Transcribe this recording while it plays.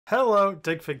Hello,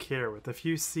 Digfig here with a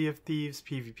few Sea of Thieves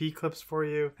PvP clips for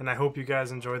you, and I hope you guys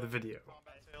enjoy the video.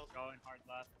 Combat sales going hard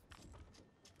left.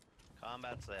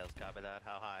 Combat sales, copy that.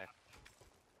 How high?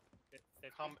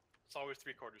 It's always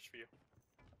 3/4 for you.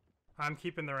 I'm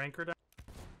keeping their anchor down.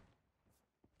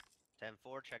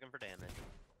 10-4, checking for damage.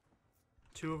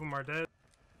 2 of them are dead.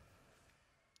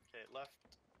 Okay, left.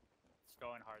 It's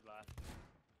going hard left.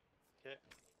 Okay.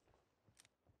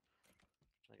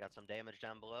 I got some damage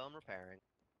down below. I'm repairing.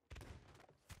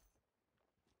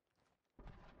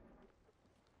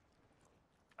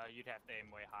 You'd have to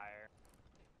aim way higher.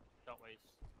 Don't waste.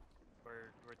 We're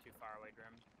too far away,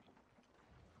 Grim.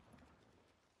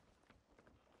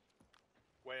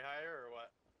 Way higher or what?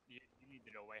 You need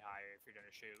to go way higher if you're gonna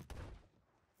shoot.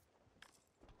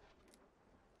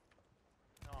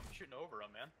 No, I'm shooting over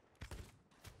him, man.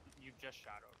 You just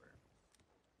shot over.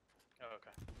 Oh,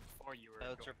 okay. Before you were.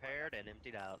 Boats repaired and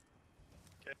emptied out.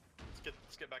 Okay,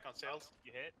 let's get back on sails.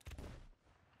 You hit?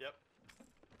 Yep.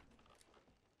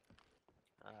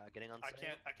 Getting on. I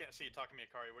can't see you talking to me,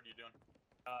 Akari. What are you doing?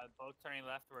 Boat turning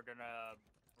left. We're gonna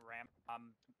ram.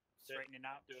 Straightening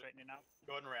out. Straightening out.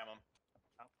 Go ahead and ram them.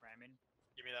 Oh, ramming.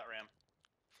 Give me that ram.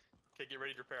 Okay, get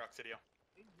ready to repair Oxidio.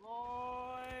 Hey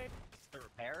boy. The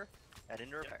repair? Head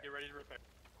into repair. Yep, get ready to repair.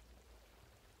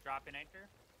 Dropping anchor.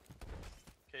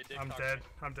 Okay, Dig. I'm dead.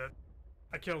 I'm dead.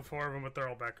 I killed 4 of them, but they're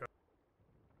all back up.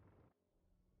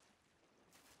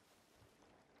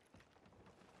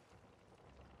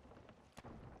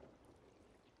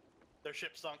 Their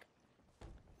ship sunk.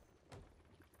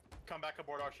 Come back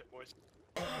aboard our ship, boys.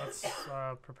 Let's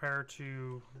prepare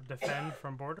to defend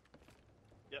from border.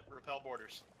 Yep, repel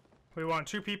borders. We want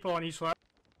 2 people on each left.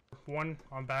 1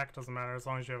 on back, doesn't matter as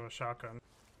long as you have a shotgun.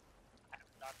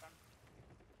 Shotgun?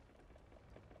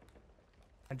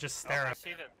 And just stare I at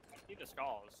see the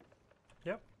skulls.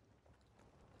 Yep.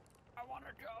 I wanna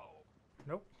go.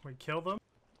 Nope, we kill them.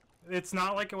 It's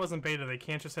not like it wasn't beta, they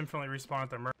can't just infinitely respawn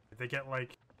at their mercy. They get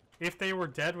like... If they were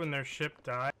dead when their ship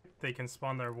died, they can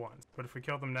spawn there once. But if we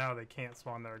kill them now, they can't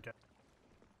spawn there again.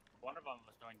 One of them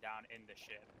was going down in the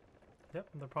ship. Yep,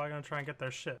 they're probably gonna try and get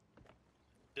their ship.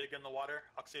 Dig in the water.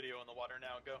 Oxidio in the water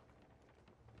now. Go.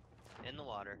 In the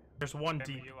water. There's 1 Remember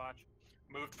deep. you watch.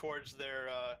 Move towards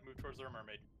their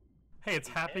mermaid. Hey, it's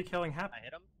Happy killing Happy. I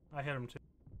hit him. I hit him too.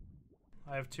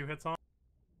 I have 2 hits on.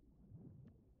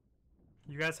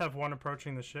 You guys have 1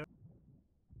 approaching the ship.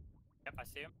 Yep, I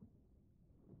see him.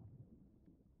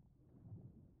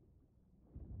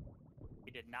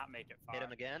 He did not make it far. Hit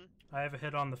him again. I have a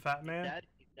hit on the fat man. He's dead.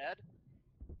 He's dead.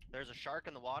 There's a shark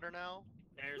in the water now.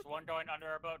 There's one going under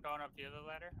our boat, going up the other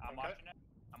ladder. I'm watching it.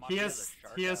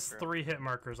 He has 3 hit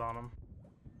markers on him.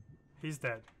 He's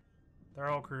dead. Their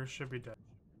whole crew should be dead.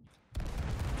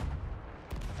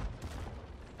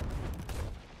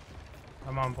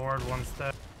 I'm on board. 1's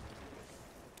dead.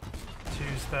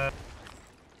 2's dead.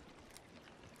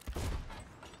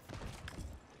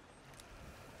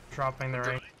 Dropping their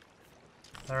anchor.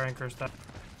 Their anchor's dead.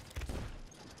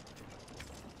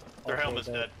 Their helm is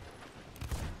dead.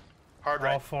 Hard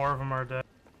right. All 4 of them are dead.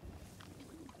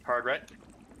 Hard right.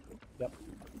 Yep.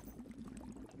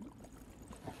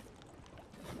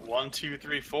 1, 2,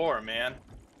 3, 4, man.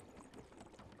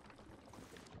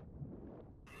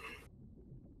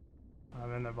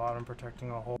 I'm in the bottom protecting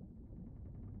a hole.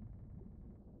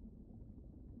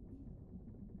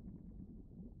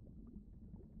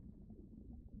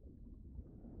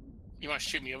 You want to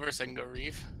shoot me over so I can go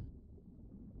reef?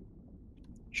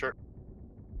 Sure.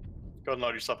 Go and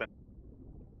load yourself in.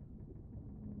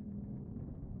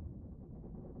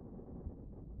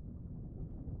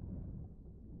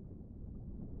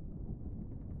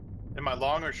 Am I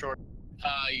long or short?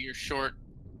 You're short.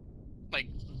 Like,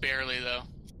 barely, though.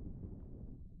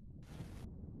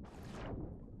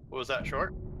 What was that,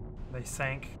 short? They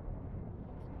sank.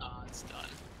 It's done.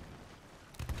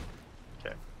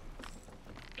 Okay.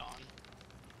 Gone.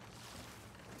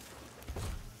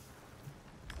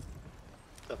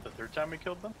 Is that the 3rd time we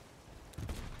killed them?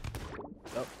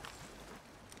 Nope.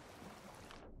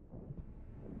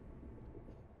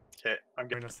 Okay, I'm Join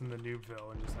getting us in the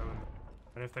Noobville and just have them.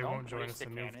 And if they won't join us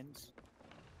in Noob...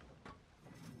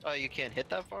 Oh, you can't hit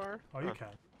that far? Oh, you Huh. can.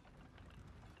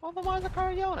 Well, then why is the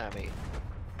car yelling at me?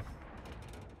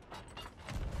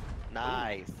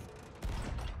 Nice.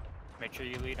 Make sure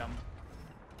you lead them.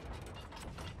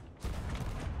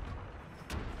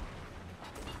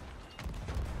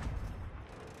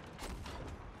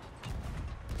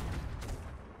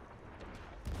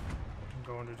 I'm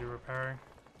going to do repairing.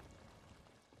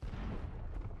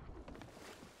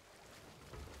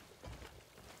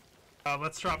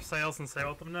 Let's drop sails and sail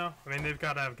with them now. I mean, they've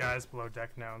got to have guys below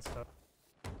deck now and stuff.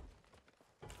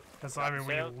 Because, I mean,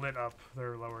 we lit up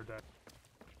their lower deck.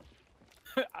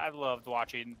 I've loved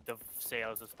watching the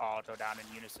sails just all go down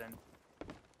in unison.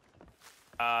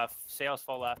 Sails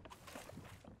full left.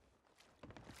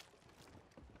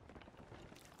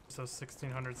 So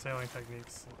 1600 sailing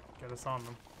techniques, get us on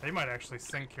them. They might actually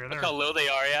sink here. Look how low they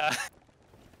are, yeah.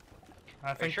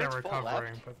 I think sure they're it's full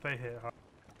recovering, left? but they hit hard.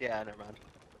 Yeah, never mind.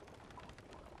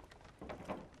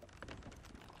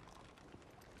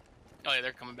 Oh yeah,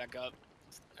 they're coming back up.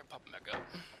 They're popping back up.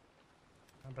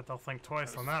 I bet they'll think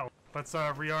twice on that one. Let's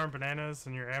rearm bananas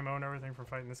and your ammo and everything for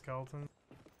fighting the skeleton.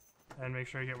 And make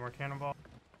sure you get more cannonball.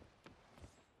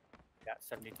 Got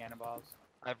 70 cannonballs.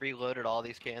 I've reloaded all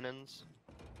these cannons.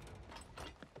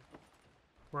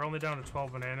 We're only down to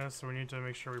 12 bananas, so we need to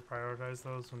make sure we prioritize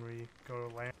those when we go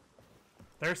to land.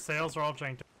 Their sails are all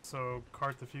janked up, so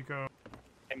Karth, if you go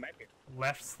They might be.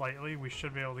 left slightly, we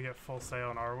should be able to get full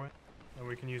sail in our wind, and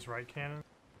we can use right cannon.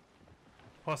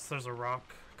 Plus, there's a rock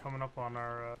coming up on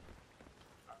our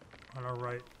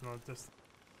right. No, just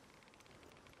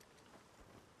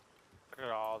Look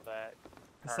at all that.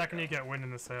 the second you get wind in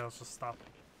the sails, just stop.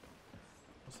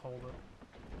 Just hold it.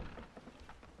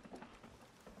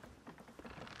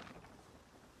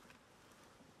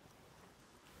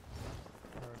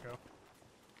 There we go.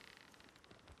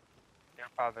 They're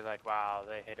probably like, wow,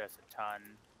 they hit us a ton.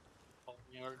 Oh,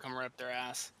 yeah, we're coming right up their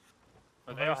ass.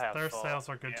 But they all have Their full, sails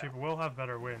are good yeah. too, but we'll have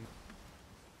better wind.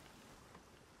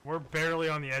 We're barely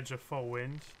on the edge of full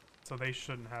wind, so they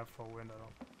shouldn't have full wind, I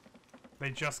don't.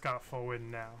 They just got full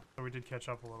wind now, so we did catch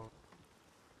up a little.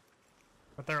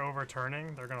 But they're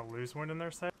overturning, they're gonna lose wind in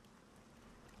their sail.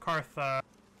 Karth,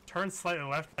 turn slightly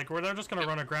left, like they're just gonna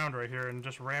run aground right here and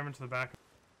just ram into the back.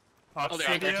 Oh,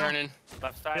 they're turning.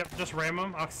 Left side. Yep, just ram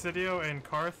them. Oxidio and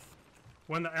Karth.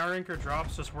 When the air anchor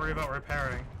drops, just worry about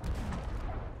repairing.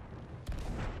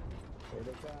 Here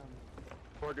they come.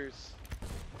 Orders.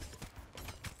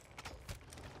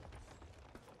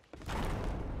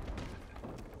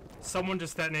 Someone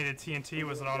just detonated TNT.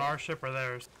 Was it on our ship or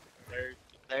theirs?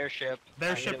 Their ship.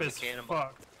 Their I hit it ship with is a cannonball.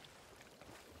 fucked.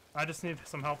 I just need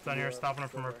some help down here, stopping them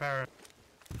from repairing.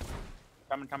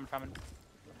 Coming.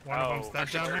 One of them's Oh, dead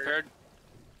down here. Repaired.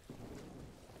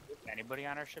 Anybody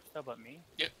on our ship still but me?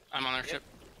 Yep, I'm on our ship.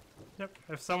 Yep.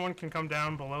 If someone can come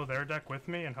down below their deck with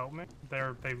me and help me, they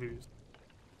lose.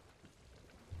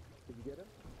 Did you get him?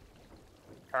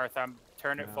 Karth, I'm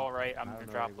turn it No, full right. I'm I gonna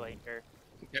don't drop know even. anchor.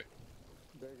 Yep.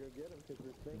 Better go get him because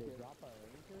we're thinking. They drop our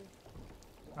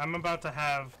anchor? I'm about to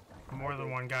have more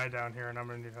than one guy down here, and I'm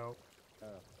gonna need help. Oh,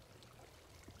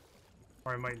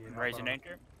 Or I might need help. Raising I don't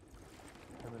anchor.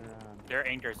 coming around. Their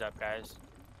anchor's up, guys.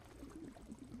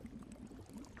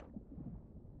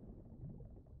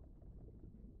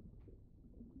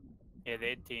 Yeah, they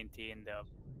had TNT in the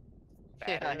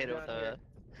Yeah, I battery. hit it with a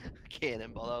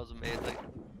cannonball. That was amazing.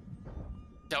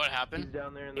 Is that what He's happened?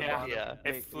 down there in the Yeah. bottom. Yeah.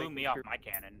 It flew me off my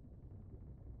cannon.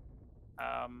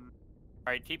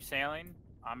 Alright, keep sailing.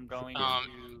 I'm going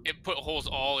to It put holes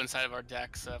all inside of our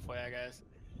decks, FYI, guys.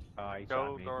 Oh, he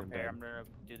go shot me. repair. I'm gonna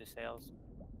do the sails.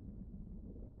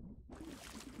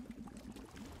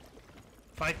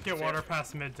 If I can get water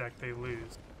past mid deck, they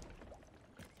lose.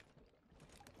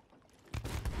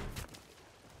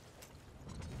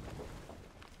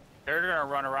 They're gonna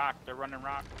run a rock. They're running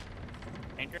rock.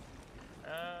 Anchor.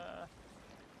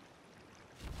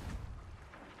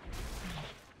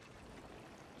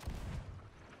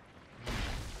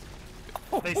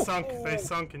 They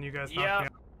sunk, and you guys knocked Yeah. me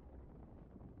out.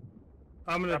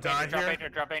 I'm gonna die drop here. anchor.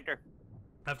 Drop anchor.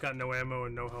 I've got no ammo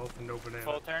and no health and no banana.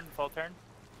 Full turn. Full turn.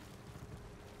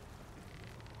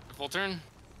 Full turn.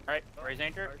 Alright, raise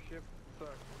anchor. Our ship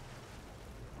sucks.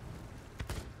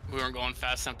 We weren't going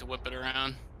fast enough to whip it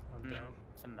around. I'm down.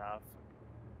 It's enough.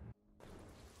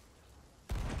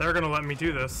 They're gonna let me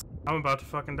do this. I'm about to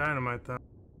fucking dynamite them.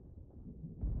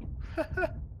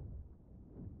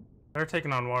 They're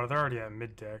taking on water. They're already at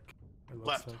mid deck.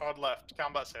 Left, hard left,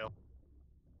 combat sail.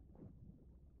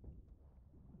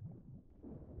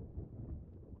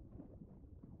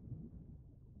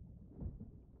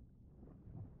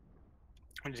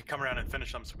 We need to come around and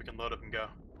finish them so we can load up and go.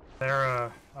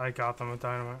 They're I got them with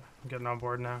dynamite. I'm getting on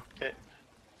board now. Okay.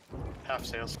 Half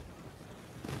sails.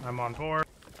 I'm on board.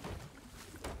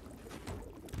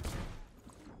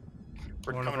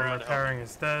 We're One of coming them around to help. repairing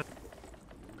is dead.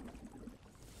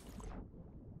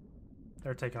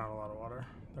 They're taking on a lot of water.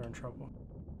 They're in trouble.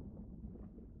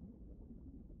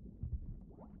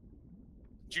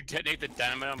 Did you detonate the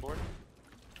dynamite on board?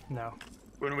 No.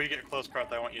 When we get close,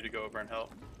 Karth, I want you to go over and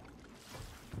help.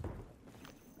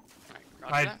 Alright,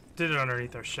 roger I that. did it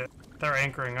underneath their ship. They're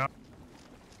anchoring up.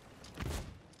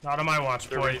 Not on my watch,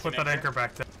 They're boy. raising Put that anchor? anchor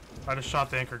back down. I just shot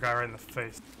the anchor guy right in the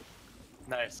face.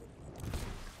 Nice.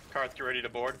 Karth, you ready to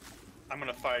board? I'm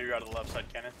gonna fire you out of the left side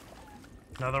cannon.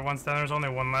 Another one's down. There's only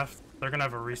one left. They're gonna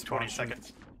have a respawn. 20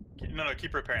 seconds. No,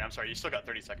 keep repairing. I'm sorry. You still got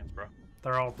 30 seconds, bro.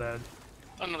 They're all dead.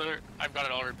 Another. I've got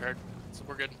it all repaired, so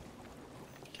we're good.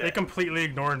 Okay. They completely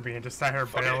ignored me and just sat here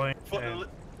bailing. and-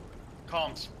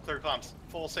 Comms. Clear comms.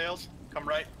 Full sails. Come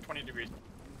right. 20 degrees.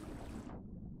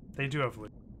 They do have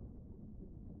loot.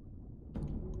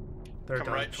 They're Come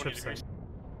done. right. 20 Ship's degrees. safe.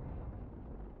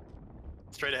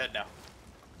 Straight ahead now.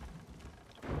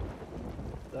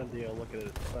 Done deal, look at it,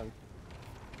 it's fun.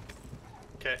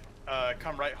 Okay.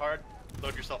 Come right hard.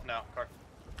 Load yourself now, Karth.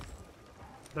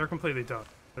 They're completely done.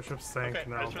 Their ship's sank Okay.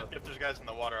 and they're all dead. If there's guys in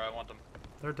the water, I want them.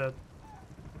 They're dead.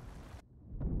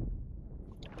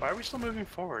 Why are we still moving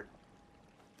forward?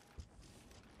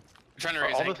 We're trying to Are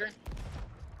raise all the- anchor.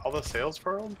 All the sails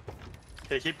furled?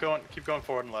 Okay, keep going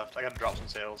forward and left. I gotta drop some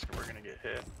sails because we're gonna get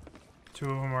hit. 2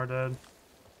 of them are dead.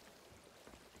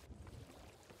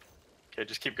 Okay,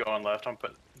 just keep going left. I'm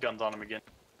gonna put guns on them again.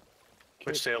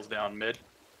 Push sails down mid.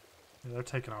 Yeah, they're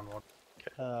taking on one.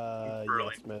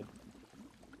 Early. Yes, mid.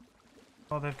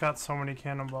 Oh, they've got so many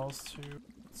cannonballs too.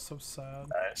 It's so sad.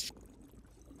 Nice.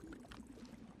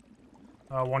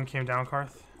 One came down,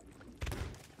 Karth.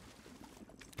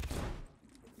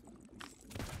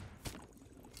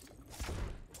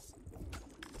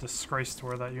 Disgrace to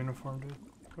wear that uniform, dude.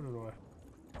 Put it away.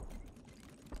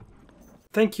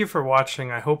 Thank you for watching.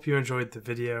 I hope you enjoyed the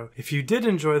video. If you did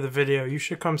enjoy the video, you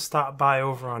should come stop by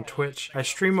over on Twitch. I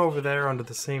stream over there under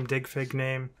the same Digfig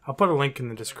name. I'll put a link in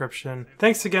the description.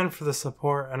 Thanks again for the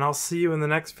support, and I'll see you in the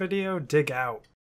next video. Dig out.